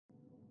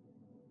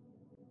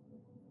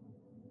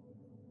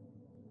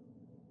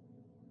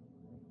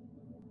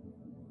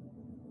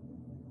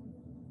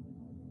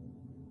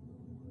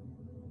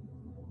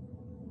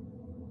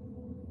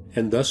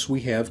and thus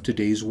we have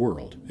today's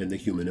world and the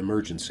human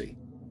emergency.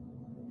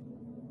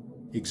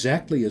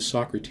 Exactly as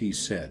Socrates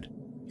said,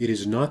 it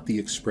is not the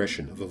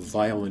expression of a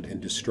violent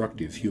and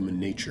destructive human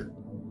nature.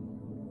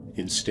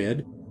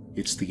 Instead,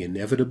 it's the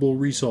inevitable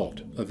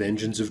result of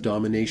engines of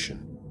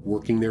domination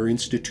working their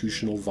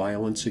institutional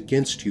violence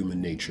against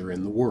human nature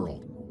and the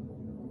world.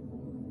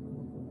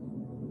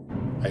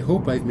 I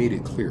hope I've made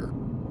it clear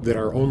that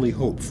our only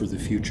hope for the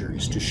future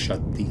is to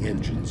shut the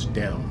engines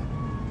down.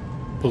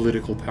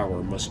 Political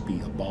power must be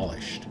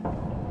abolished.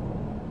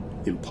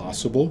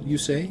 Impossible, you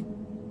say?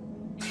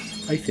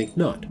 I think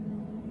not.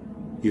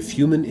 If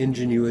human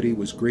ingenuity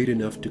was great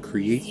enough to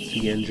create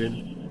the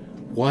engine,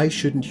 why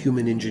shouldn't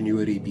human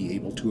ingenuity be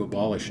able to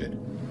abolish it?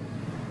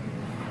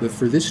 But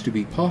for this to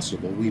be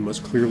possible, we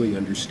must clearly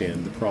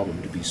understand the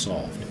problem to be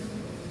solved.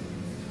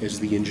 As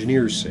the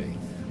engineers say,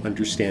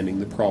 understanding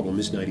the problem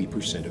is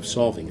 90% of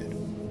solving it.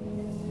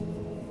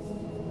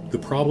 The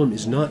problem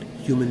is not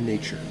human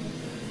nature,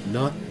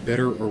 not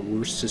better or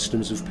worse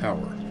systems of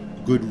power,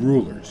 good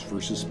rulers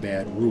versus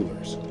bad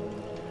rulers.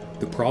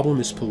 The problem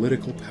is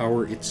political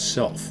power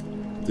itself,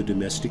 the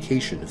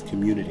domestication of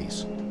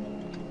communities.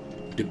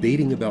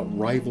 Debating about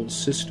rival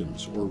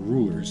systems or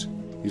rulers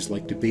is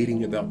like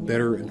debating about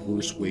better and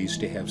worse ways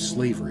to have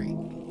slavery.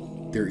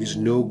 There is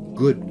no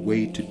good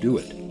way to do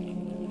it.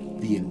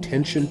 The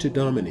intention to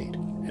dominate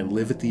and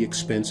live at the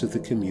expense of the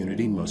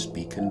community must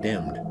be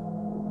condemned.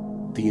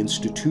 The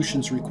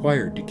institutions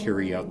required to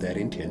carry out that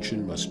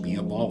intention must be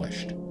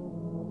abolished.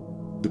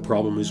 The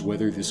problem is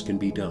whether this can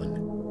be done,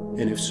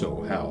 and if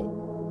so, how.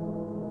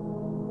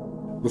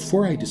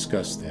 Before I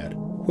discuss that,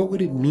 what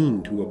would it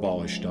mean to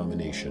abolish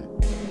domination?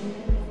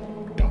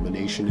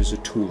 Domination is a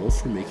tool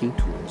for making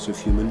tools of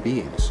human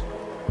beings.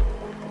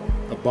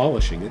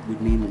 Abolishing it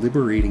would mean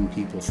liberating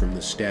people from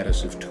the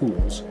status of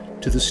tools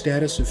to the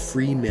status of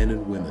free men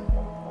and women.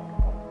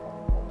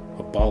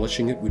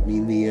 Abolishing it would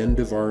mean the end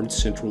of armed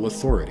central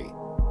authority,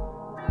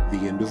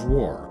 the end of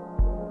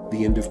war,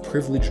 the end of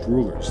privileged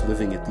rulers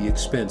living at the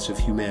expense of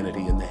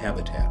humanity and the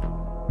habitat.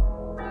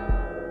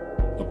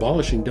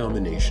 Abolishing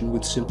domination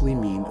would simply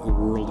mean a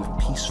world of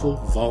peaceful,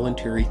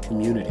 voluntary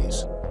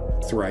communities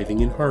thriving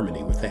in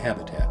harmony with the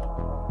habitat.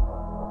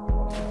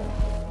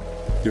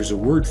 There's a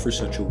word for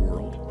such a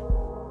world,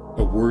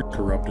 a word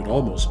corrupted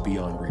almost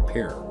beyond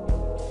repair,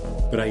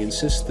 but I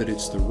insist that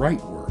it's the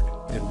right word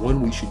and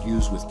one we should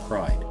use with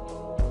pride.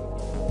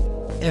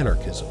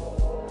 Anarchism.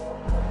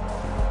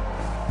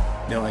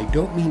 Now, I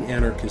don't mean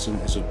anarchism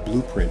as a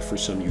blueprint for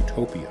some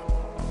utopia.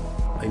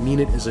 I mean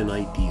it as an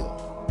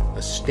ideal,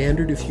 a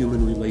standard of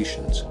human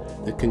relations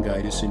that can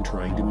guide us in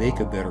trying to make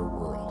a better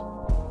world.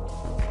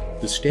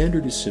 The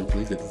standard is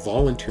simply that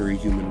voluntary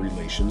human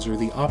relations are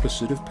the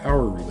opposite of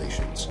power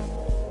relations,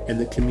 and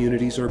that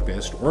communities are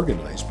best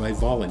organized by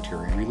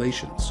voluntary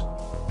relations.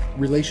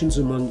 Relations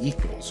among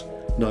equals,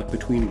 not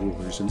between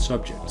rulers and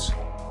subjects.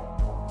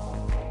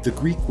 The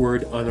Greek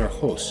word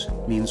anarchos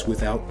means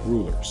without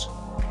rulers.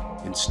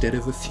 Instead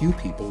of a few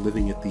people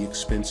living at the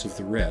expense of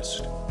the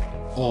rest,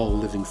 all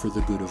living for the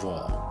good of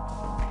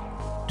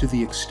all. To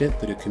the extent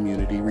that a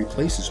community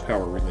replaces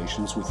power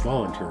relations with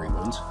voluntary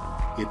ones,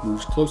 it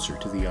moves closer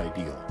to the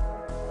ideal.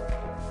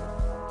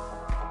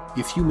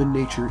 If human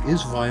nature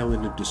is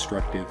violent and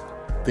destructive,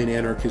 then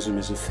anarchism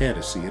is a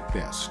fantasy at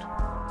best,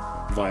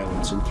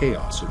 violence and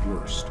chaos at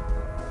worst.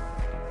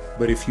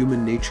 But if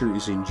human nature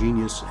is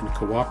ingenious and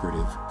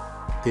cooperative,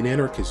 then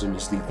anarchism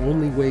is the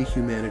only way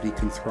humanity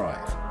can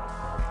thrive,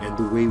 and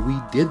the way we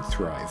did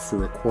thrive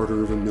for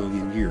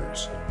 250,000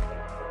 years.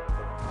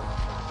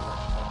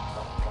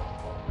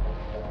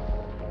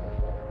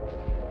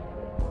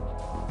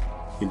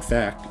 In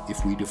fact,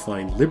 if we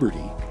define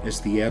liberty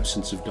as the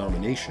absence of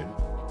domination,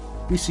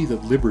 we see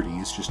that liberty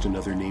is just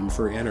another name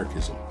for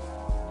anarchism.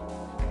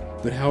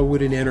 But how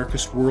would an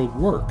anarchist world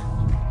work?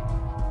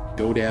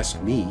 Don't ask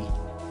me.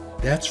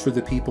 That's for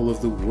the people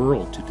of the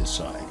world to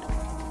decide.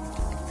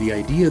 The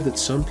idea that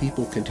some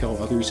people can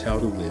tell others how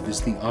to live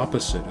is the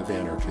opposite of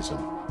anarchism.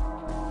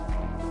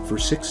 For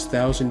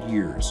 6,000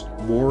 years,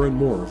 more and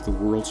more of the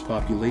world's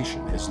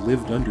population has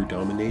lived under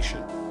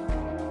domination.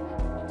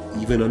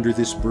 Even under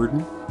this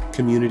burden,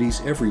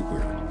 communities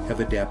everywhere have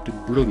adapted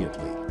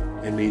brilliantly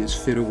and made as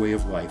fit a way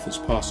of life as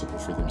possible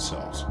for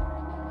themselves.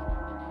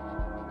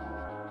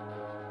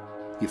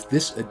 If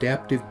this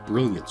adaptive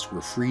brilliance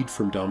were freed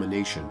from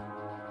domination,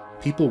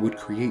 people would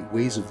create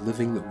ways of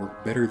living that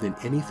work better than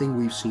anything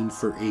we've seen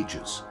for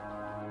ages.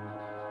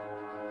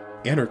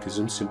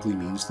 Anarchism simply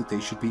means that they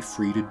should be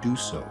free to do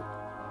so.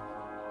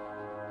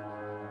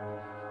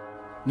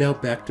 Now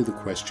back to the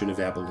question of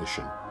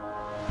abolition.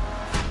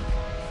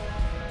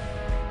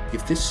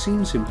 If this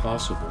seems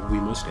impossible, we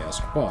must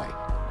ask why.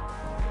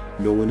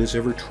 No one has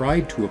ever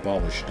tried to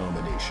abolish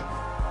domination,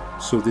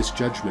 so this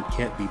judgment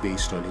can't be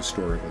based on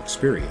historical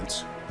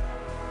experience.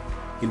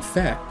 In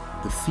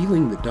fact, the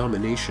feeling that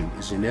domination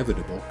is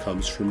inevitable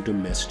comes from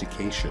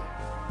domestication.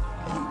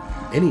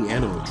 Any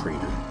animal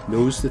trainer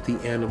knows that the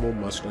animal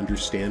must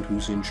understand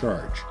who's in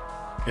charge,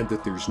 and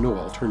that there's no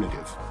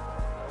alternative.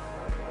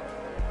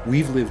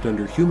 We've lived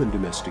under human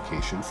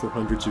domestication for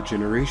hundreds of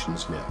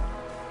generations now,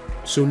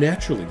 so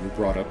naturally we're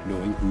brought up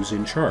knowing who's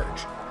in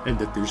charge and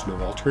that there's no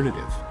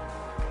alternative.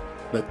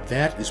 But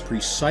that is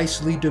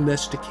precisely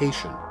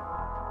domestication,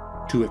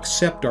 to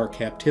accept our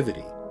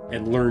captivity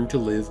and learn to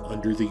live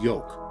under the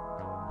yoke.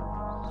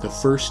 The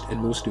first and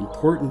most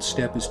important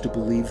step is to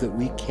believe that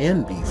we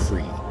can be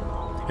free,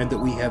 and that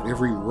we have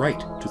every right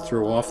to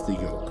throw off the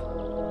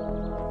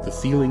yoke. The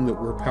feeling that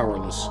we're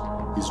powerless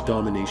is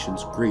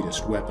domination's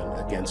greatest weapon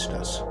against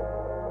us.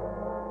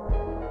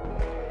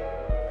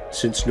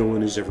 Since no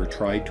one has ever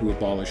tried to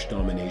abolish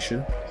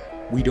domination,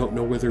 we don't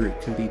know whether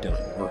it can be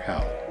done or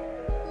how.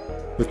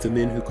 But the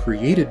men who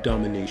created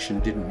domination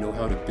didn't know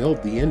how to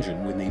build the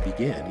engine when they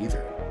began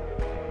either.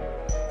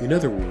 In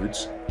other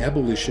words,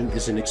 abolition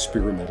is an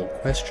experimental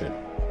question.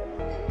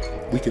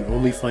 We can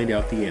only find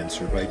out the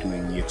answer by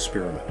doing the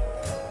experiment.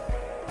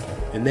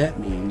 And that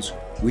means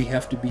we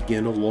have to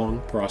begin a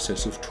long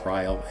process of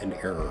trial and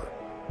error,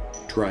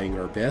 trying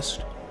our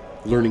best,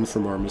 learning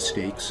from our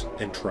mistakes,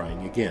 and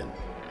trying again.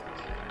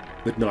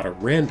 But not a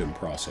random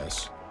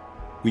process.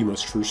 We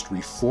must first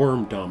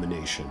reform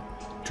domination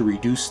to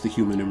reduce the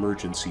human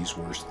emergency's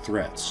worst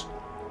threats: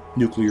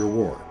 nuclear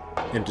war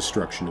and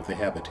destruction of the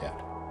habitat.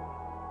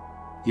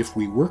 If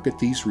we work at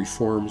these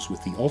reforms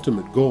with the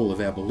ultimate goal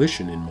of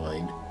abolition in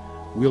mind,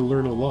 we'll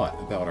learn a lot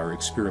about our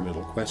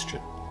experimental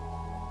question.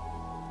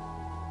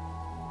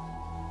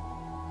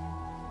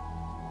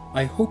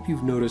 I hope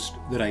you've noticed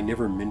that I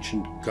never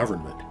mentioned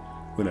government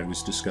when I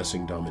was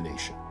discussing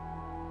domination.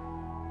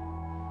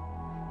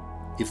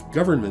 If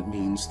government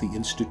means the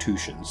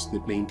institutions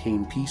that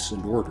maintain peace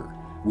and order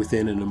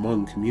within and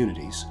among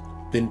communities,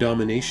 then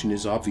domination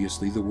is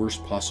obviously the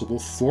worst possible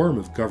form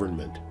of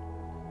government.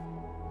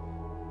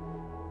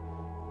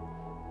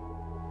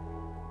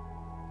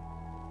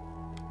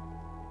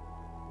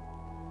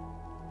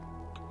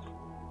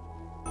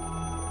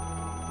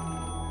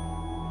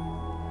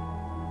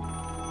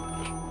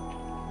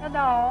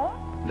 Hello?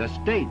 The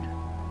state.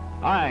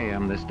 I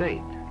am the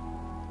state.